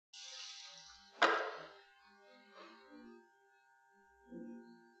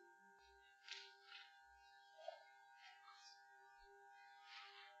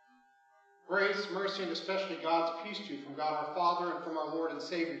Grace, mercy, and especially God's peace to you from God our Father and from our Lord and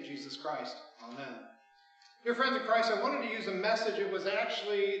Savior, Jesus Christ. Amen. Dear friends of Christ, I wanted to use a message. It was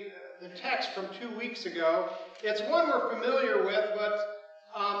actually the text from 2 weeks ago. It's one we're familiar with, but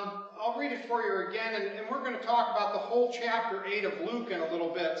I'll read it for you again, and we're going to talk about the whole chapter 8 of Luke in a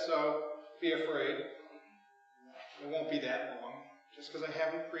little bit, so be afraid. It won't be that long. Just because I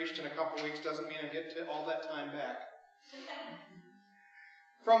haven't preached in a couple weeks doesn't mean I get to all that time back.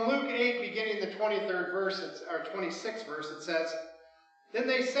 From Luke 8, beginning the 23rd verse, or 26th verse, it says, Then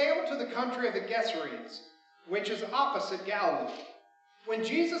they sailed to the country of the Gerasenes, which is opposite Galilee. When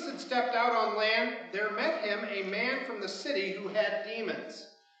Jesus had stepped out on land, there met him a man from the city who had demons.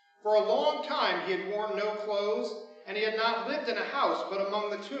 For a long time he had worn no clothes, and he had not lived in a house, but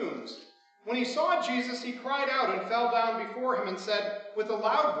among the tombs. When he saw Jesus, he cried out and fell down before him and said with a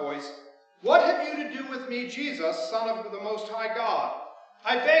loud voice, What have you to do with me, Jesus, Son of the Most High God?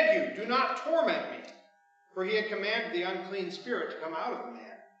 I beg you, do not torment me. For he had commanded the unclean spirit to come out of the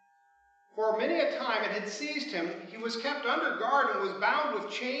man. For many a time it had seized him. He was kept under guard and was bound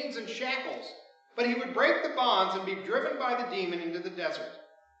with chains and shackles. But he would break the bonds and be driven by the demon into the desert.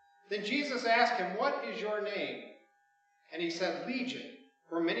 Then Jesus asked him, What is your name? And he said, Legion,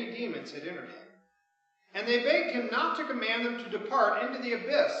 for many demons had entered him. And they begged him not to command them to depart into the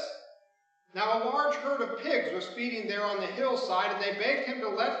abyss. Now a large herd of pigs was feeding there on the hillside, and they begged him to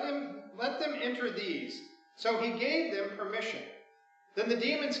let them enter these. So he gave them permission. Then the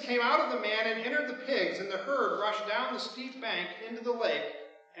demons came out of the man and entered the pigs, and the herd rushed down the steep bank into the lake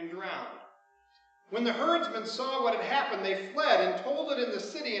and drowned. When the herdsmen saw what had happened, they fled and told it in the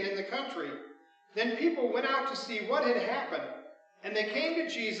city and in the country. Then people went out to see what had happened, and they came to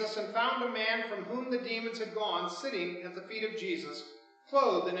Jesus and found a man from whom the demons had gone, sitting at the feet of Jesus,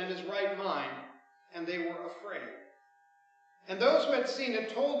 clothed and in his right mind, and they were afraid. And those who had seen it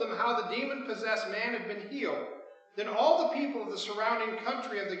told them how the demon-possessed man had been healed. Then all the people of the surrounding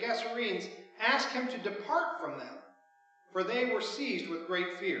country of the Gerasenes asked him to depart from them, for they were seized with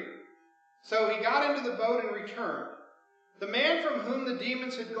great fear. So he got into the boat and returned. The man from whom the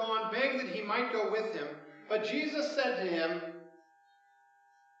demons had gone begged that he might go with him, but Jesus sent him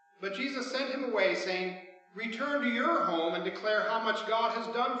away, saying, Return to your home and declare how much God has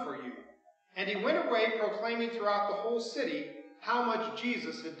done for you. And he went away proclaiming throughout the whole city how much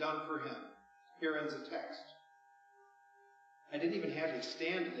Jesus had done for him. Here ends the text. I didn't even have you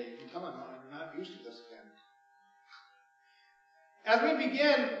stand today. You can tell I'm not used to this again. As we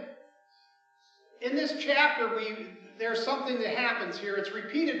begin, in this chapter, there's something that happens here. It's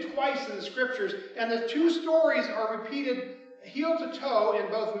repeated twice in the scriptures, and the two stories are repeated heel to toe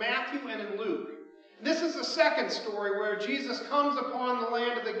in both Matthew and in Luke. This is the second story where Jesus comes upon the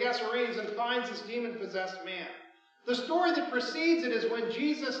land of the Gerasenes and finds this demon-possessed man. The story that precedes it is when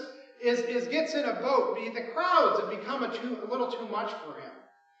Jesus gets in a boat. The crowds have become a little too much for him.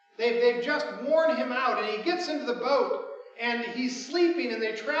 They've just worn him out, and he gets into the boat, and he's sleeping, and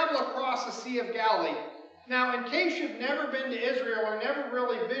they travel across the Sea of Galilee. Now, in case you've never been to Israel or never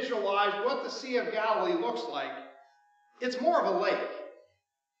really visualized what the Sea of Galilee looks like, it's more of a lake.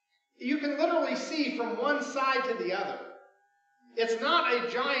 You can literally see from one side to the other. It's not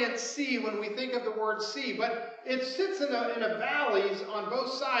a giant sea when we think of the word sea, but it sits in a valleys on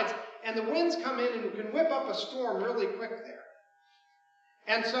both sides, and the winds come in and can whip up a storm really quick there.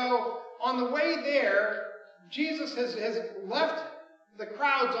 And so, on the way there, Jesus has left the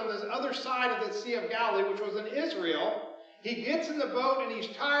crowds on this other side of the Sea of Galilee, which was in Israel. He gets in the boat, and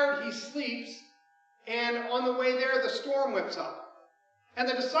he's tired, he sleeps, and on the way there, the storm whips up. And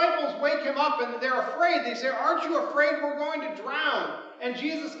the disciples wake him up, and they're afraid. They say, Aren't you afraid we're going to drown? And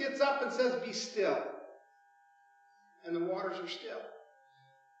Jesus gets up and says, Be still. And the waters are still.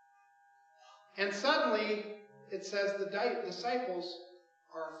 And suddenly, it says the disciples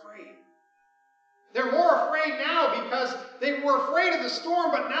are afraid. They're more afraid now because they were afraid of the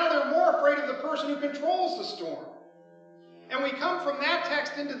storm, but now they're more afraid of the person who controls the storm. And we come from that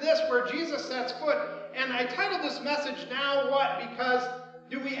text into this where Jesus sets foot. And I titled this message, Now What? Because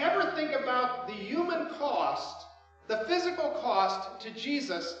do we ever think about the human cost, the physical cost to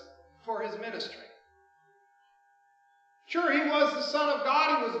Jesus for his ministry? Sure, he was the Son of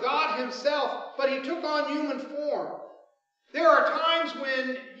God, he was God himself, but he took on human form. There are times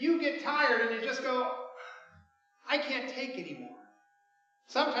when you get tired and you just go, I can't take anymore.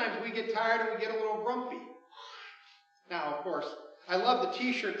 Sometimes we get tired and we get a little grumpy. Now, of course, I love the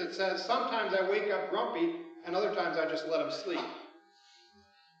t-shirt that says, sometimes I wake up grumpy and other times I just let him sleep.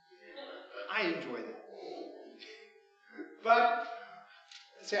 I enjoy that. But,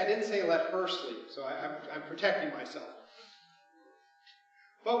 see, I didn't say let her sleep, so I'm protecting myself.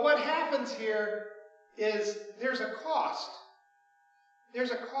 But what happens here is there's a cost.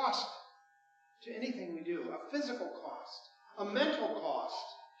 There's a cost to anything we do, a physical cost, a mental cost.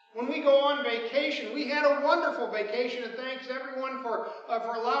 When we go on vacation, we had a wonderful vacation, and thanks everyone for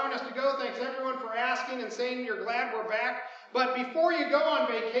allowing us to go. Thanks everyone for asking and saying you're glad we're back. But before you go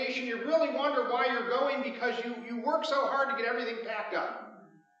on vacation, you really wonder why you're going, because you work so hard to get everything packed up.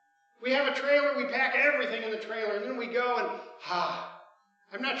 We have a trailer, we pack everything in the trailer, and then we go and,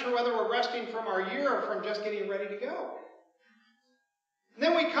 I'm not sure whether we're resting from our year or from just getting ready to go. And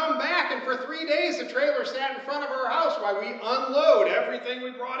then we come back, and for 3 days the trailer sat in front of our house while we unload everything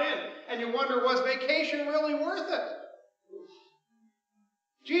we brought in. And you wonder, was vacation really worth it?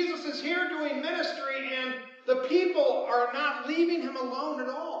 Jesus is here doing ministry, and the people are not leaving him alone at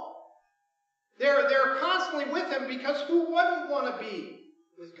all. They're constantly with him, because who wouldn't want to be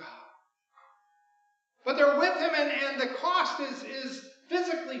with God? But they're with him, and the cost is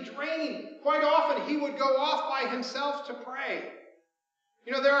physically draining. Quite often he would go off by himself to pray.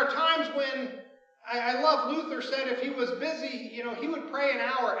 You know, there are times when, I love Luther said if he was busy, he would pray an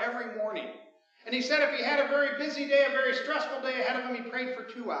hour every morning. And he said if he had a very busy day, a very stressful day ahead of him, he prayed for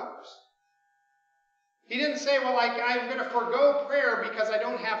 2 hours. He didn't say, well, I'm going to forego prayer because I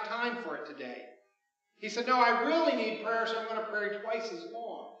don't have time for it today. He said, no, I really need prayer, so I'm going to pray twice as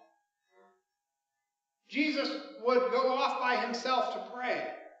long. Jesus would go off by himself to pray.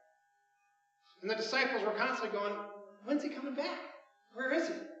 And the disciples were constantly going, when's he coming back? Where is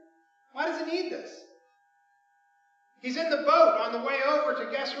he? Why does he need this? He's in the boat on the way over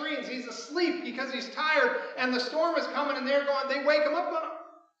to Calvaryslz. He's asleep because he's tired, and the storm is coming, and they wake him up.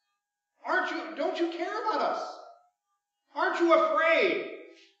 Don't you care about us? Aren't you afraid?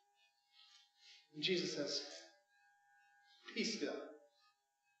 And Jesus says, be still.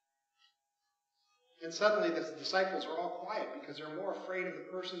 And suddenly the disciples are all quiet because they're more afraid of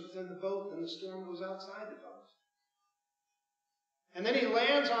the person that's in the boat than the storm that was outside the boat. And then he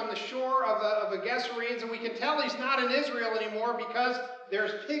lands on the shore of the Calvaryslz, and we can tell he's not in Israel anymore because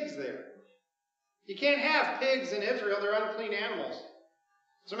there's pigs there. You can't have pigs in Israel. They're unclean animals.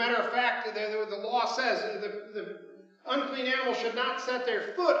 As a matter of fact, the law says the unclean animals should not set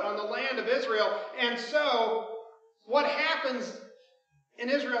their foot on the land of Israel. And so, what happens in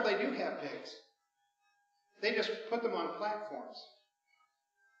Israel, they do have pigs. They just put them on platforms.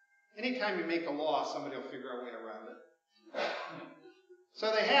 Anytime you make a law, somebody will figure a way around it.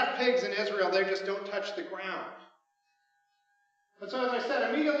 So they have pigs in Israel, they just don't touch the ground. But so as I said,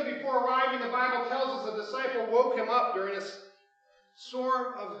 immediately before arriving, the Bible tells us the disciple woke him up during a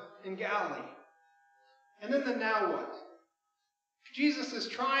storm in Galilee. And then the now what? Jesus is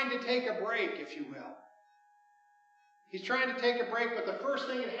trying to take a break, if you will. He's trying to take a break, but the first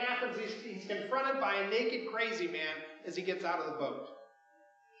thing that happens, he's confronted by a naked crazy man as he gets out of the boat.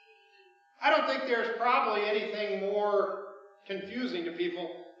 I don't think there's probably anything more confusing to people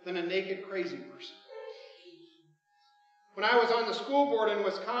than a naked crazy person. When I was on the school board in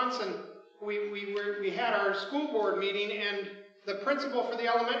Wisconsin, we had our school board meeting, and the principal for the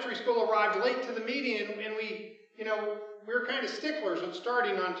elementary school arrived late to the meeting, and we were kind of sticklers on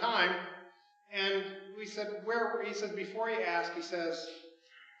starting on time. And we said, he said, before you ask, he says,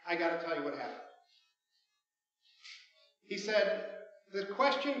 I got to tell you what happened. He said, the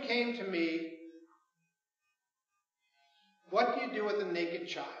question came to me, what do you do with a naked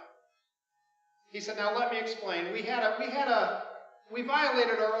child? He said, now let me explain. We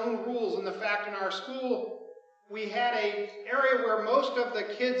violated our own rules in the fact in our school, we had an area where most of the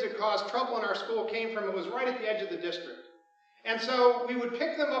kids that caused trouble in our school came from. It was right at the edge of the district. And so we would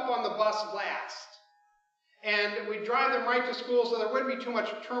pick them up on the bus last. And we'd drive them right to school so there wouldn't be too much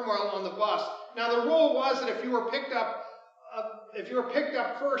turmoil on the bus. Now the rule was that if you were picked up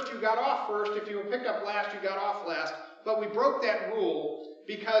first, you got off first. If you were picked up last, you got off last. But we broke that rule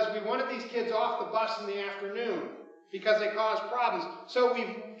because we wanted these kids off the bus in the afternoon because they caused problems. So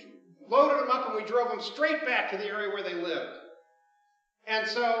we loaded them up and we drove them straight back to the area where they lived. And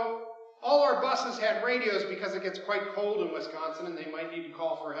so all our buses had radios because it gets quite cold in Wisconsin and they might need to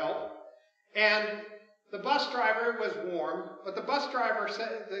call for help. And the bus driver, it was warm, but the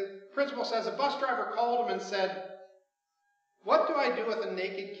principal says the bus driver called him and said, what do I do with a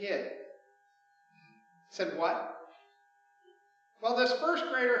naked kid? He said, what? Well, this first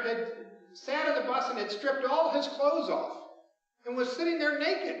grader had sat in the bus and had stripped all his clothes off and was sitting there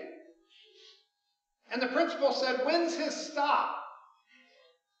naked. And the principal said, when's his stop?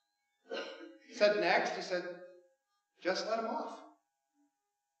 He said, next. He said, just let him off.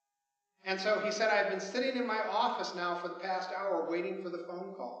 And so he said, I've been sitting in my office now for the past hour waiting for the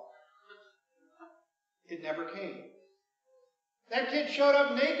phone call. It never came. That kid showed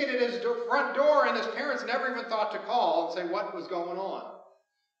up naked at his front door, and his parents never even thought to call and say what was going on.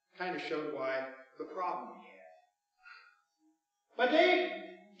 Kind of showed why the problem he had. But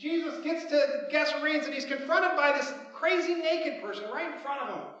Jesus gets to Gerasenes, and he's confronted by this crazy naked person right in front of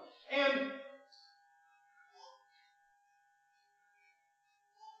him. And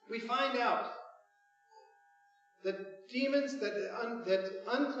we find out that demons, that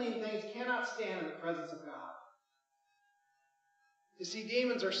unclean things cannot stand in the presence of God. You see,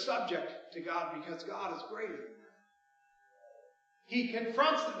 demons are subject to God because God is greater than them. He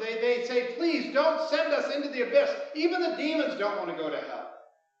confronts them. They say, please don't send us into the abyss. Even the demons don't want to go to hell.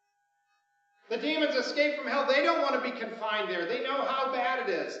 The demons escape from hell. They don't want to be confined there. They know how bad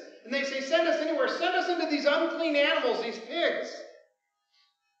it is. And they say, send us anywhere. Send us into these unclean animals, these pigs.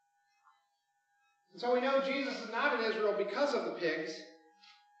 And so we know Jesus is not in Israel because of the pigs.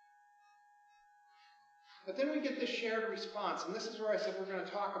 But then we get this shared response. And this is where I said we're going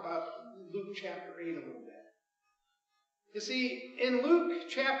to talk about Luke chapter 8 a little bit. You see, in Luke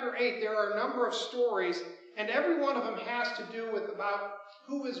chapter 8, there are a number of stories, and every one of them has to do with about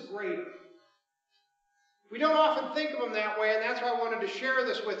who is greater. We don't often think of them that way, and that's why I wanted to share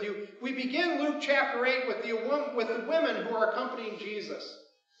this with you. We begin Luke chapter 8 with the women who are accompanying Jesus.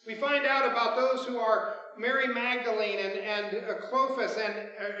 We find out about those who are Mary Magdalene and Clopas and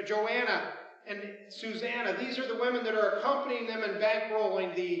Joanna and Susanna. These are the women that are accompanying them and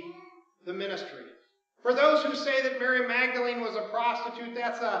bankrolling the ministry. For those who say that Mary Magdalene was a prostitute,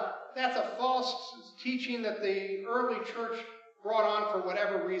 that's a false teaching that the early church brought on for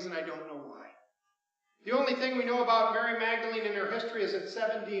whatever reason. I don't know why. The only thing we know about Mary Magdalene in her history is that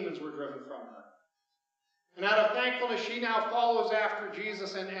 7 demons were driven from her. And out of thankfulness, she now follows after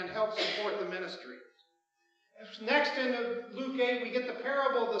Jesus and helps support the ministry. Next in Luke 8, we get the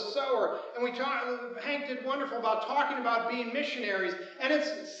parable of the sower. And Hank did wonderful about talking about being missionaries. And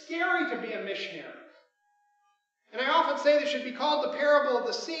it's scary to be a missionary. And I often say this should be called the parable of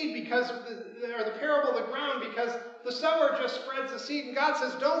the seed or the parable of the ground, because the sower just spreads the seed. And God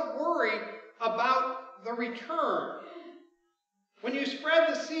says, don't worry about the return. When you spread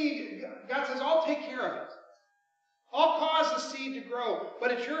the seed, God says, I'll take care of it. I'll cause the seed to grow,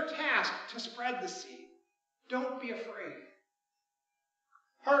 but it's your task to spread the seed. Don't be afraid.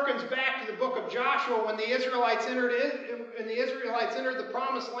 Harkens back to the book of Joshua when the Israelites entered the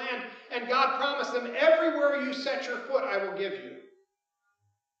promised land, and God promised them, everywhere you set your foot, I will give you.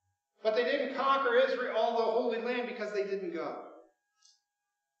 But they didn't conquer Israel, all the Holy Land, because they didn't go.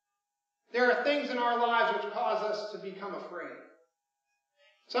 There are things in our lives which cause us to become afraid.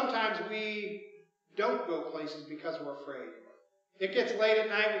 Sometimes we don't go places because we're afraid. It gets late at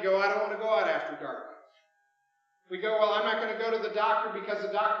night, we go, I don't want to go out after dark. We go, well, I'm not going to go to the doctor because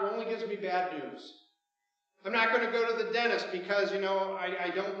the doctor only gives me bad news. I'm not going to go to the dentist because,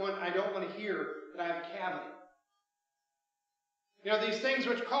 I don't want to hear that I have a cavity. These things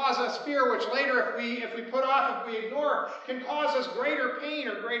which cause us fear, which later, if we put off, if we ignore, can cause us greater pain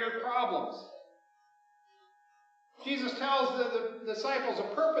or greater problems. Jesus tells the disciples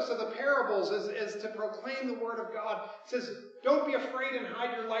the purpose of the parables is to proclaim the word of God. He says, don't be afraid and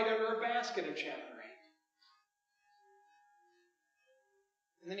hide your light under a basket in chapter 8.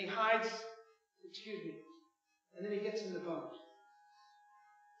 And then he hides, and then he gets in the boat.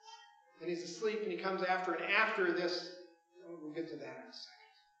 And he's asleep and he comes after, and after this, we'll get to that in a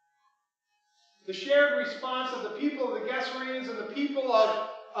second. The shared response of the people of the Gerasenes and the people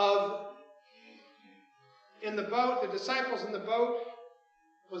in the boat, the disciples in the boat,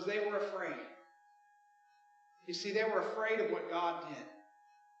 was they were afraid. You see, they were afraid of what God did.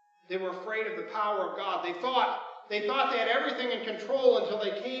 They were afraid of the power of God. They thought they had everything in control until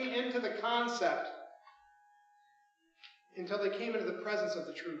they came into the concept, until they came into the presence of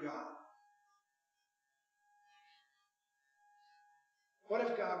the true God. What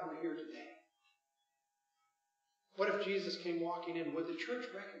if God were here today? What if Jesus came walking in? Would the church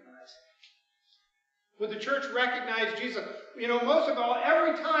recognize him? Would the church recognize Jesus? Most of all,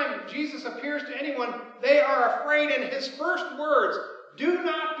 every time Jesus appears to anyone, they are afraid. And his first words, do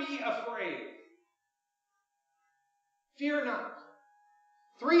not be afraid. Fear not.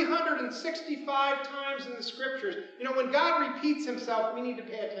 365 times in the scriptures. When God repeats himself, we need to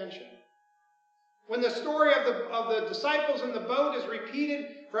pay attention. When the story of the disciples in the boat is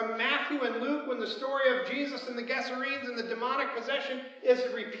repeated from Matthew and Luke, when the story of Jesus and the Gerasenes and the demonic possession is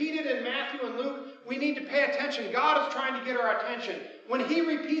repeated in Matthew and Luke, we need to pay attention. God is trying to get our attention. When he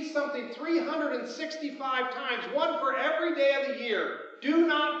repeats something 365 times, one for every day of the year, do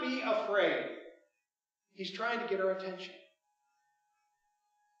not be afraid. He's trying to get our attention.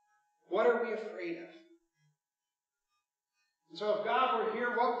 What are we afraid of? And so if God were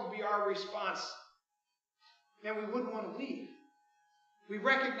here, what would be our response? Man, we wouldn't want to leave. We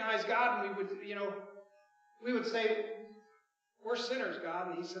recognize God and we would say, we're sinners, God.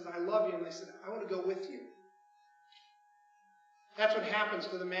 And he says, I love you. And they said, I want to go with you. That's what happens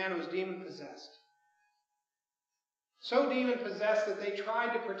to the man who was demon-possessed. So demon-possessed that they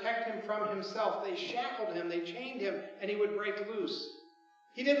tried to protect him from himself. They shackled him, they chained him, and he would break loose.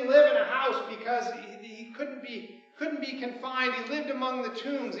 He didn't live in a house because he couldn't be confined. He lived among the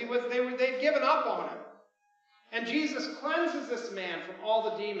tombs. They'd given up on him. And Jesus cleanses this man from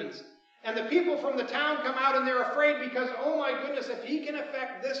all the demons. And the people from the town come out and they're afraid because, oh my goodness, if he can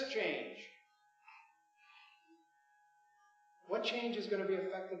effect this change, what change is going to be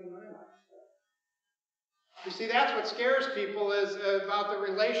effective in my life? You see, that's what scares people is about the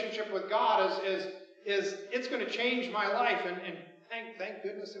relationship with God is it's going to change my life, and thank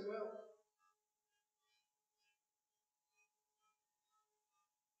goodness it will.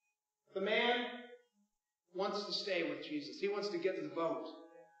 The man wants to stay with Jesus. He wants to get in the boat.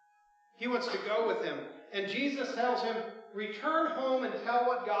 He wants to go with him. And Jesus tells him, return home and tell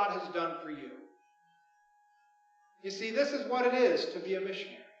what God has done for you. You see, this is what it is to be a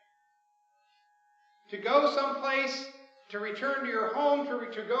missionary. To go someplace, to return to your home,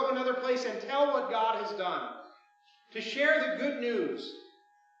 to go another place and tell what God has done. To share the good news.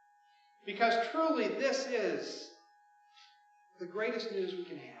 Because truly this is the greatest news we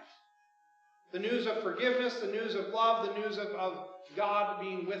can have. The news of forgiveness, the news of love, the news of God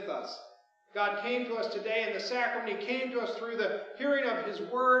being with us. God came to us today in the sacrament. He came to us through the hearing of His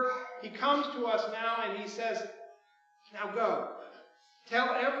Word. He comes to us now and He says, now go.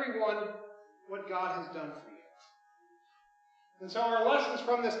 Tell everyone what God has done for you. And so our lessons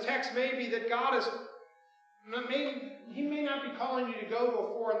from this text may be that God is, He may not be calling you to go to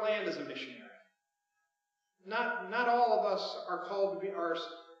a foreign land as a missionary. Not all of us are called to be,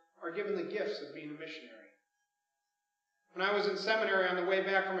 are given the gifts of being a missionary. When I was in seminary on the way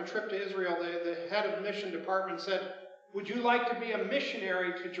back from a trip to Israel, the head of the mission department said, would you like to be a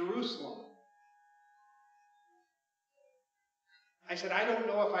missionary to Jerusalem? I said, I don't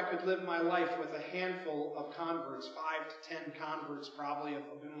know if I could live my life with a handful of converts, 5 to 10 converts probably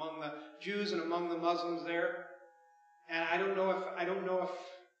among the Jews and among the Muslims there. And I don't know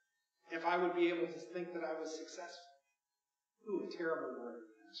if I would be able to think that I was successful. Ooh, a terrible word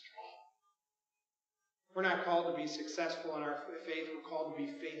in ministry. We're not called to be successful in our faith, we're called to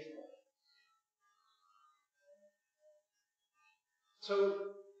be faithful. So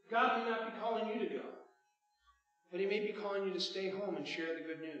God may not be calling you to go. But He may be calling you to stay home and share the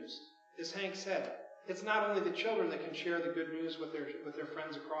good news. As Hank said, it's not only the children that can share the good news with their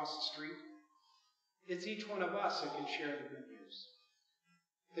friends across the street. It's each one of us that can share the good news.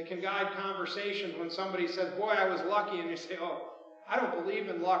 That can guide conversations when somebody says, boy, I was lucky, and you say, oh, I don't believe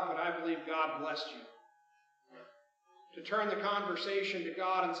in luck, but I believe God blessed you. To turn the conversation to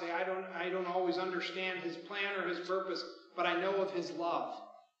God and say, I don't always understand His plan or His purpose, but I know of His love.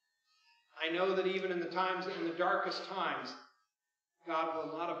 I know that even in the darkest times, God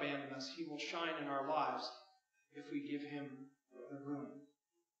will not abandon us. He will shine in our lives if we give Him the room.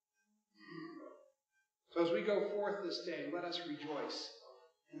 So as we go forth this day, let us rejoice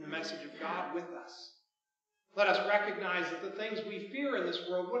in the message of God with us. Let us recognize that the things we fear in this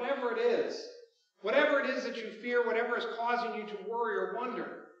world, whatever it is that you fear, whatever is causing you to worry or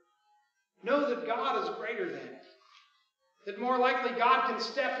wonder, know that God is greater than it. That more likely God can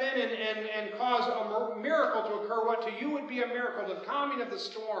step in and cause a miracle to occur. What to you would be a miracle, the calming of the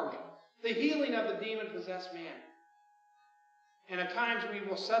storm, the healing of the demon-possessed man. And at times we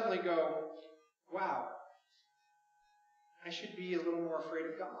will suddenly go, wow, I should be a little more afraid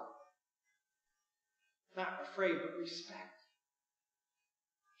of God. Not afraid, but respect.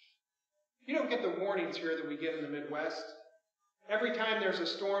 You don't get the warnings here that we get in the Midwest. Every time there's a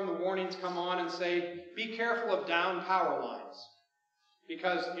storm, the warnings come on and say, be careful of downed power lines.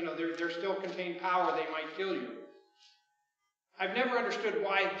 Because, they're still contain power, they might kill you. I've never understood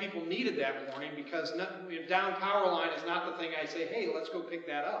why people needed that warning, because a downed power line is not the thing I say, hey, let's go pick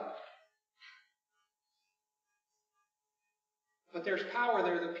that up. But there's power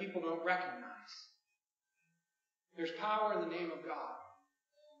there that people don't recognize. There's power in the name of God.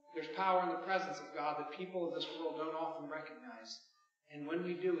 There's power in the presence of God that people of this world don't often recognize. And when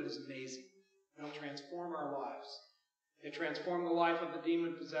we do, it is amazing. It'll transform our lives. It transformed the life of the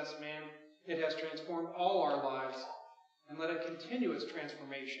demon-possessed man. It has transformed all our lives. And let it continue its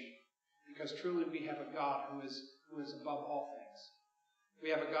transformation. Because truly we have a God who is above all things. We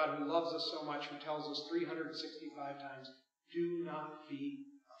have a God who loves us so much, who tells us 365 times, do not be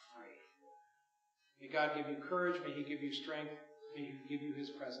afraid. May God give you courage. May He give you strength. May He give you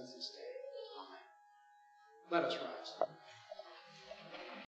His presence this day. Amen. Let us rise.